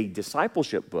 it's a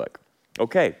discipleship book.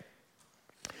 Okay.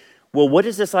 Well, what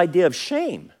is this idea of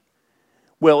shame?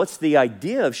 Well, it's the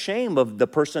idea of shame of the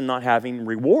person not having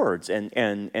rewards. And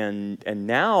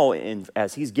now,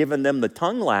 as he's given them the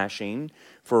tongue lashing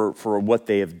for what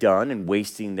they have done and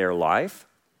wasting their life,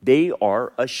 they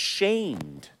are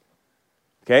ashamed.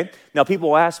 Okay? Now,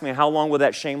 people ask me, how long will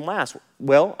that shame last?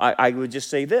 Well, I would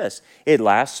just say this. It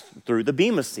lasts through the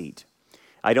bema seat.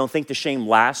 I don't think the shame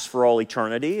lasts for all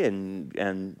eternity.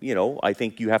 And I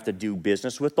think you have to do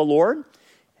business with the Lord.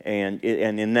 And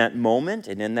in that moment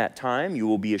and in that time, you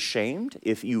will be ashamed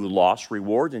if you lost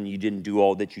reward and you didn't do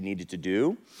all that you needed to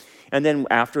do. And then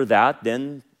after that,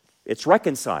 then it's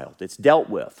reconciled. It's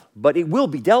dealt with. But it will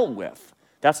be dealt with.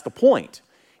 That's the point.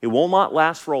 It will not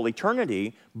last for all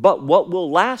eternity, but what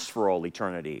will last for all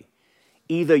eternity?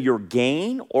 Either your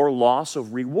gain or loss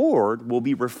of reward will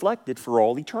be reflected for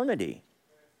all eternity.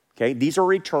 Okay? These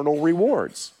are eternal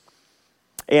rewards.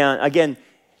 And again,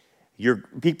 your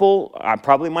people,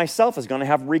 probably myself, is going to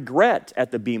have regret at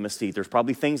the bema seat. There's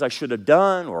probably things I should have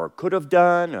done or could have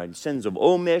done, and sins of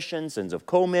omission, sins of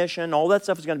commission. All that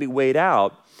stuff is going to be weighed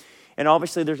out. And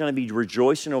obviously there's going to be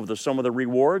rejoicing over some of the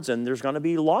rewards, and there's going to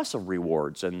be loss of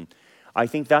rewards. And I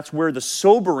think that's where the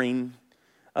sobering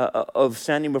of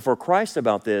standing before Christ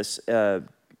about this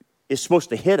is supposed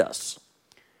to hit us.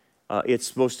 It's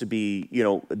supposed to be,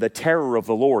 the terror of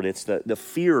the Lord. It's the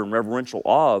fear and reverential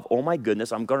awe of, oh my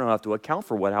goodness, I'm going to have to account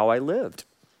for how I lived.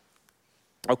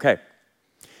 Okay.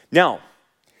 Now,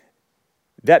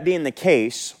 that being the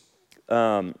case,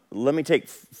 let me take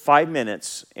 5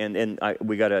 minutes, and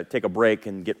we got to take a break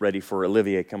and get ready for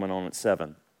Olivier coming on at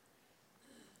 7.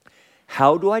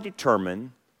 How do I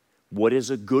determine what is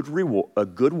a good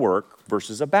work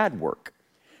versus a bad work?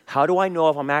 How do I know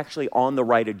if I'm actually on the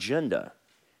right agenda?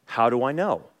 How do I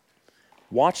know?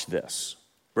 Watch this.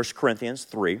 1 Corinthians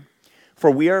 3. For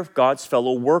we are God's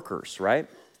fellow workers, right?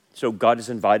 So God has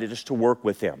invited us to work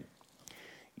with him.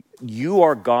 You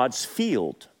are God's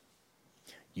field.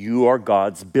 You are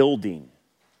God's building.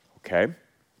 Okay?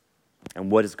 And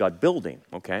what is God building?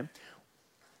 Okay?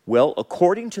 Well,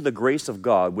 according to the grace of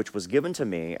God, which was given to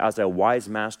me as a wise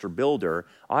master builder,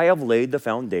 I have laid the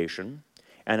foundation,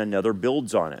 and another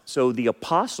builds on it. So the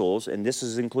apostles, and this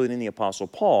is including the apostle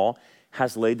Paul,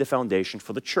 has laid the foundation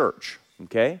for the church,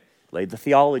 okay? Laid the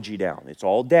theology down. It's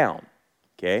all down,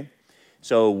 okay?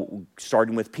 So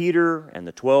starting with Peter and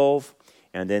the 12,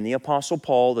 and then the apostle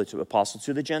Paul, the apostle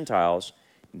to the Gentiles,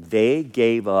 they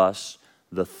gave us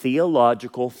the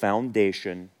theological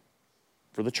foundation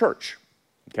for the church,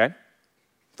 okay?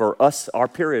 For us, our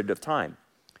period of time.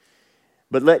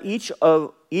 But let each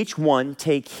one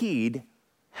take heed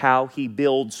how he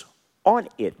builds on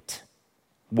it.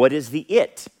 What is the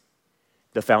it?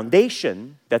 The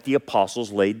foundation that the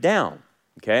apostles laid down.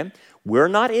 Okay? We're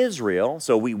not Israel,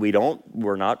 so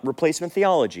we're not replacement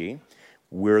theology.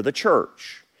 We're the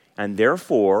church. And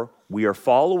therefore, we are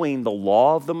following the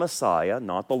law of the Messiah,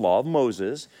 not the law of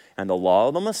Moses. And the law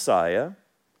of the Messiah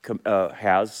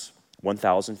has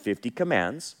 1,050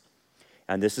 commands.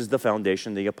 And this is the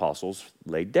foundation the apostles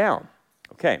laid down.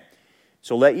 Okay.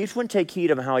 So let each one take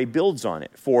heed of how he builds on it.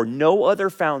 For no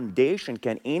other foundation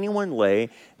can anyone lay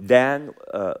than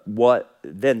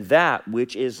that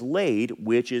which is laid,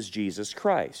 which is Jesus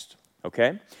Christ.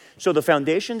 Okay? So the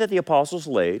foundation that the apostles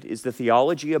laid is the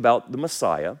theology about the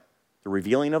Messiah, the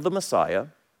revealing of the Messiah,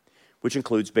 which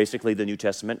includes basically the New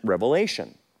Testament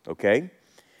revelation. Okay?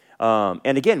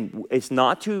 And again, it's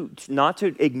not to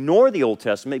ignore the Old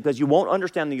Testament, because you won't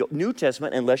understand the New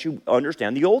Testament unless you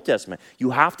understand the Old Testament.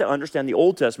 You have to understand the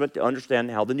Old Testament to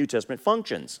understand how the New Testament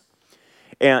functions.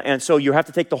 And so you have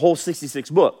to take the whole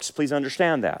 66 books. Please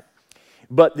understand that.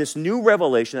 But this new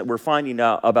revelation that we're finding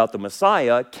out about the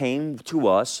Messiah came to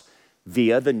us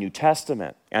via the New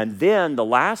Testament. And then the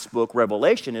last book,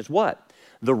 Revelation, is what?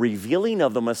 The revealing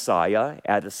of the Messiah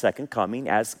at the second coming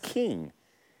as king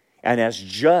and as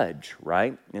judge,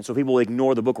 right? And so people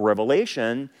ignore the book of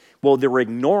Revelation. Well, they're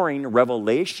ignoring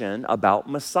revelation about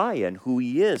Messiah and who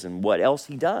he is and what else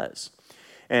he does.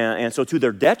 And so to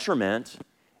their detriment,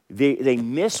 they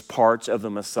miss parts of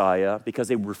the Messiah because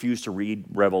they refuse to read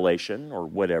Revelation or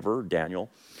whatever,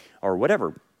 Daniel or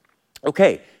whatever.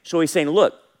 Okay, so he's saying,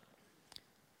 look,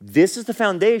 this is the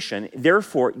foundation.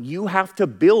 Therefore, you have to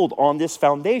build on this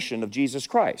foundation of Jesus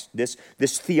Christ, this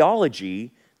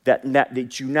theology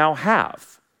that you now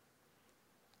have.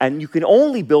 And you can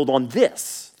only build on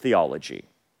this theology,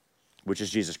 which is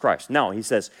Jesus Christ. Now, he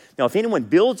says, now if anyone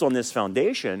builds on this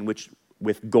foundation, which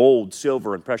with gold,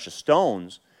 silver, and precious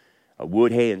stones,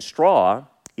 wood, hay, and straw,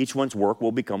 each one's work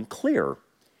will become clear.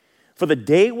 For the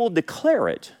day will declare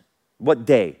it. What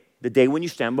day? The day when you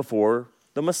stand before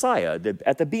the Messiah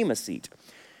at the Bema seat.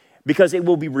 Because it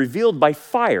will be revealed by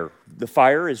fire. The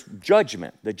fire is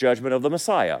judgment, the judgment of the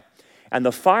Messiah. And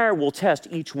the fire will test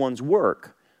each one's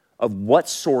work of what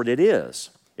sort it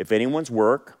is. If anyone's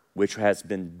work, which has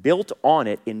been built on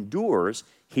it, endures,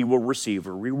 he will receive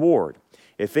a reward.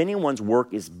 If anyone's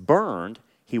work is burned,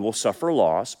 he will suffer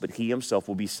loss, but he himself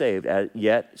will be saved,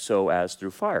 yet so as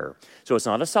through fire. So it's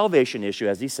not a salvation issue,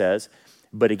 as he says,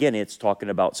 but again, it's talking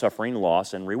about suffering,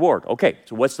 loss, and reward. Okay,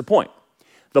 so what's the point?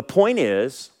 The point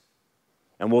is,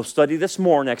 and we'll study this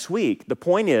more next week, the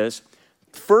point is,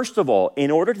 first of all,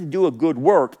 in order to do a good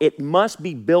work, it must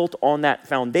be built on that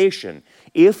foundation.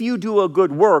 If you do a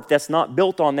good work that's not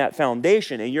built on that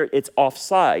foundation, and it's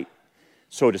off-site,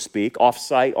 so to speak,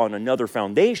 off-site on another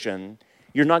foundation,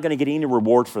 you're not going to get any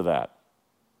reward for that,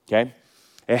 okay?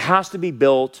 It has to be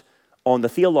built on the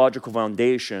theological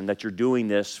foundation that you're doing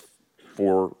this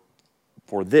for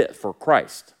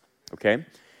Christ, okay?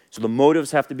 So the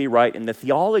motives have to be right, and the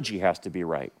theology has to be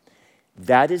right.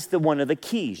 That is one of the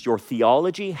keys. Your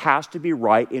theology has to be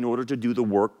right in order to do the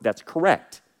work that's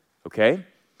correct, okay?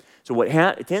 So what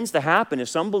tends to happen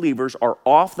is some believers are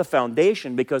off the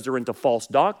foundation because they're into false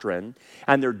doctrine,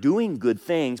 and they're doing good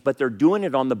things, but they're doing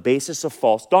it on the basis of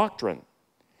false doctrine.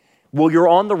 Well, you're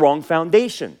on the wrong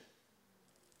foundation.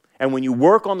 And when you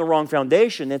work on the wrong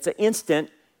foundation, it's an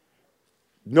instant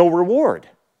no reward,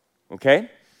 okay?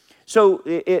 So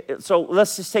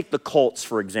let's just take the cults,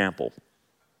 for example.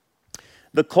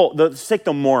 Let's take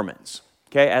the Mormons,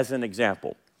 okay, as an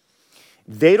example.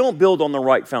 They don't build on the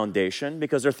right foundation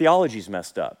because their theology's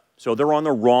messed up. So they're on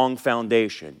the wrong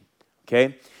foundation,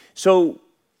 okay? So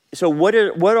what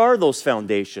are those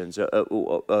foundations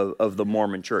of the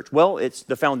Mormon church? Well, it's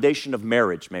the foundation of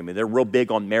marriage, maybe. They're real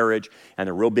big on marriage, and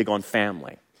they're real big on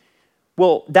family.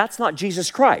 Well, that's not Jesus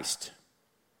Christ.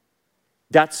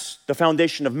 That's the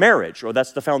foundation of marriage, or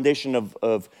that's the foundation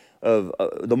of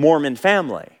the Mormon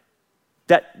family.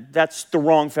 That's the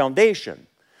wrong foundation.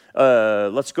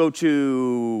 Let's go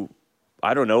to,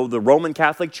 I don't know, the Roman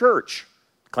Catholic Church.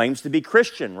 Claims to be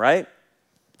Christian, right?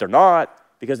 They're not,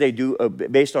 because they do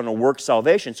based on a work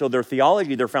salvation. So their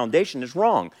theology, their foundation is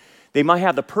wrong. They might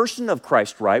have the person of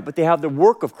Christ right, but they have the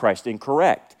work of Christ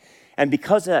incorrect. And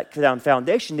because of that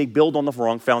foundation, they build on the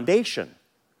wrong foundation.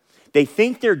 They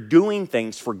think they're doing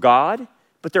things for God,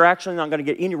 but they're actually not going to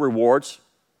get any rewards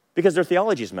because their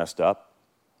theology is messed up.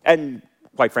 And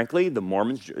quite frankly, the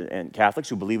Mormons and Catholics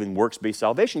who believe in works-based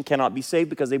salvation cannot be saved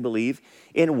because they believe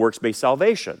in works-based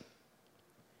salvation,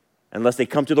 unless they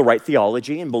come to the right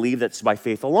theology and believe that's by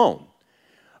faith alone.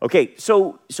 Okay,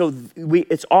 so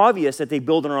it's obvious that they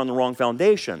build it on the wrong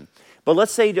foundation. But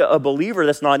let's say a believer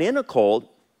that's not in a cult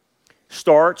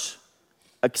starts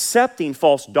accepting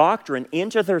false doctrine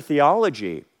into their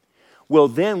theology. Well,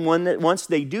 then once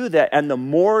they do that, and the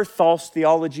more false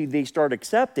theology they start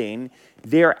accepting,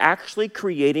 they're actually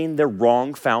creating the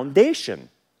wrong foundation.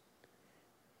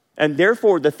 And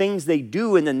therefore, the things they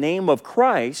do in the name of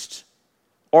Christ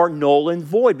are null and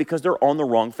void because they're on the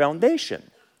wrong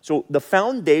foundation. So the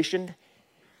foundation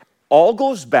all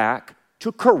goes back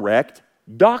to correct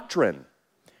doctrine.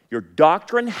 Your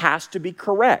doctrine has to be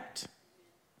correct.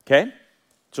 Okay?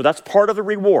 So that's part of the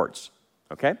rewards.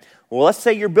 Okay? Well, let's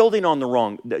say you're building on the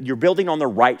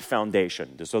right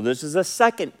foundation. So this is a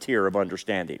second tier of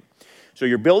understanding. So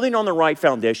you're building on the right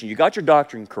foundation. You got your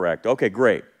doctrine correct. Okay,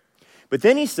 great. But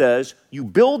then he says, you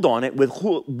build on it with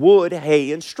wood,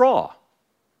 hay, and straw.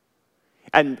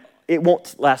 And it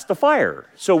won't last the fire.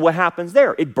 So what happens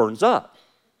there? It burns up.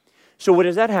 So what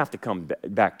does that have to come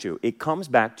back to? It comes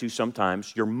back to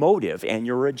sometimes your motive and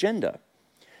your agenda.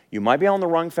 You might be on the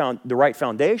right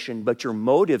foundation, but your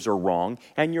motives are wrong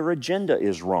and your agenda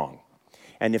is wrong.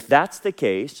 And if that's the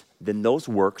case, then those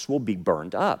works will be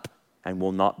burned up and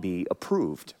will not be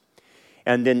approved.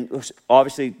 And then,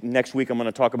 obviously, next week I'm going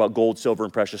to talk about gold, silver,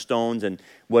 and precious stones and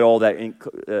what all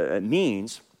that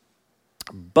means.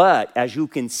 But as you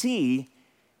can see,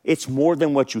 it's more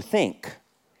than what you think.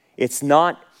 This is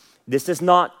not,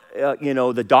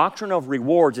 the doctrine of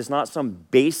rewards is not some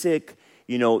basic,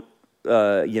 Bible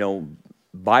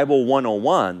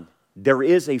 101. There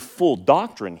is a full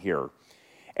doctrine here.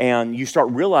 And you start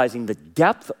realizing the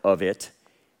depth of it,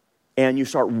 and you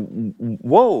start,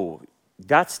 whoa,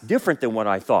 that's different than what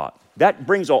I thought.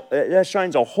 That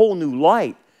shines a whole new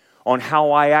light on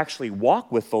how I actually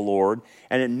walk with the Lord,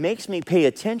 and it makes me pay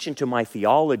attention to my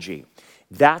theology.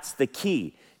 That's the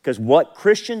key, because what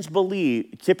Christians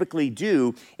typically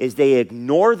do is they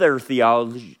ignore their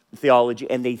theology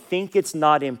and they think it's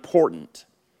not important.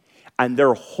 And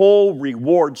their whole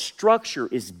reward structure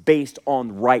is based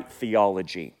on right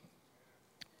theology.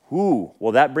 Ooh,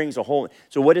 well, that brings a whole...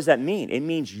 So what does that mean? It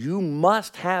means you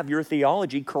must have your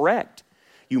theology correct.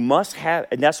 You must have...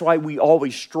 And that's why we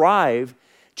always strive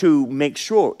to make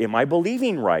sure, am I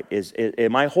believing right?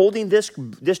 Am I holding this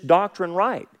doctrine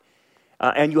right?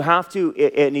 And you have to...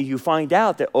 And you find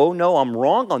out that, oh, no, I'm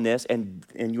wrong on this, and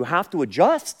you have to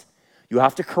adjust. You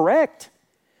have to correct.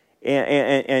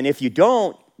 And if you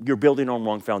don't, you're building on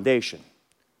wrong foundation.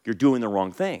 You're doing the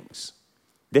wrong things.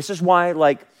 This is why,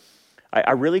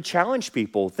 I really challenge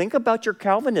people. Think about your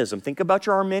Calvinism. Think about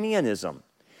your Arminianism,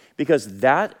 because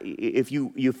that, if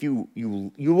you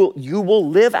will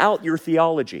live out your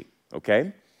theology,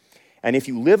 okay? And if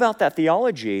you live out that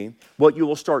theology, what you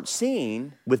will start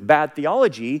seeing with bad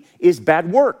theology is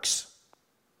bad works.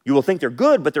 You will think they're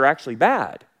good, but they're actually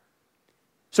bad.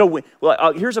 So,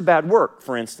 here's a bad work,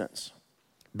 for instance,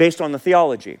 based on the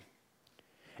theology.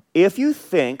 If you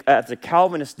think, as the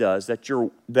Calvinist does, that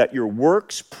your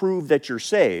works prove that you're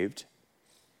saved,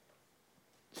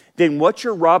 then what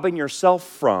you're robbing yourself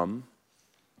from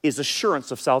is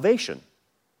assurance of salvation.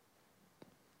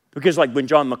 Because when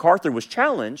John MacArthur was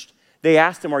challenged, they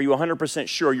asked him, are you 100%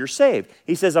 sure you're saved?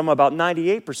 He says, I'm about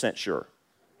 98% sure.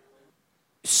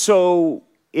 So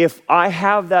if I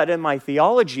have that in my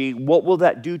theology, what will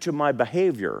that do to my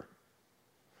behavior?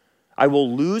 I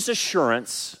will lose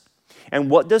assurance. And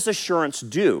what does assurance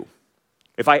do?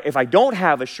 If I don't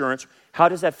have assurance, how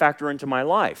does that factor into my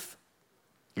life?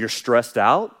 You're stressed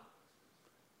out.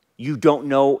 You don't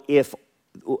know if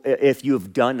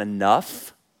you've done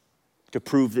enough to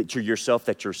prove that to yourself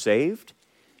that you're saved.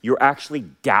 You're actually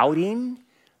doubting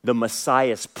the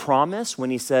Messiah's promise when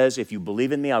he says, if you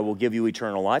believe in me, I will give you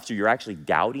eternal life. So you're actually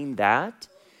doubting that.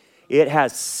 It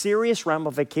has serious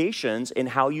ramifications in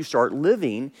how you start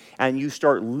living, and you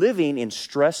start living in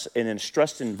stress in a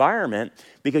stressed environment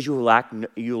because you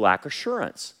lack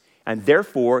assurance. And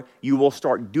therefore, you will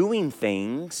start doing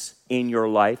things in your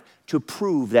life to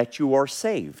prove that you are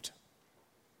saved.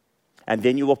 And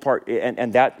then you will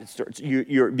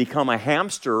you become a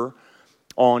hamster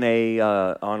on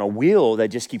a wheel that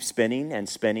just keeps spinning and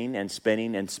spinning and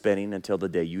spinning and spinning until the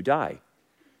day you die.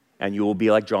 And you will be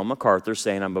like John MacArthur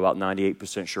saying, I'm about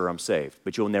 98% sure I'm saved.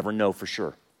 But you'll never know for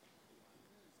sure.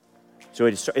 So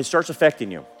it starts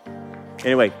affecting you.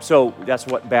 Anyway, so that's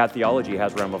what bad theology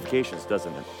has ramifications,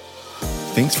 doesn't it?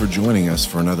 Thanks for joining us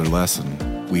for another lesson.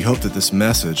 We hope that this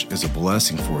message is a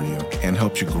blessing for you and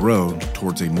helps you grow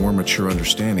towards a more mature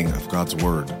understanding of God's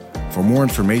Word. For more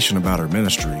information about our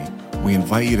ministry, we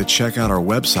invite you to check out our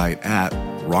website at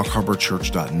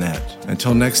rockharborchurch.net.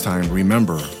 Until next time,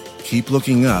 remember, keep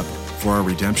looking up, for our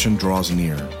redemption draws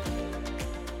near.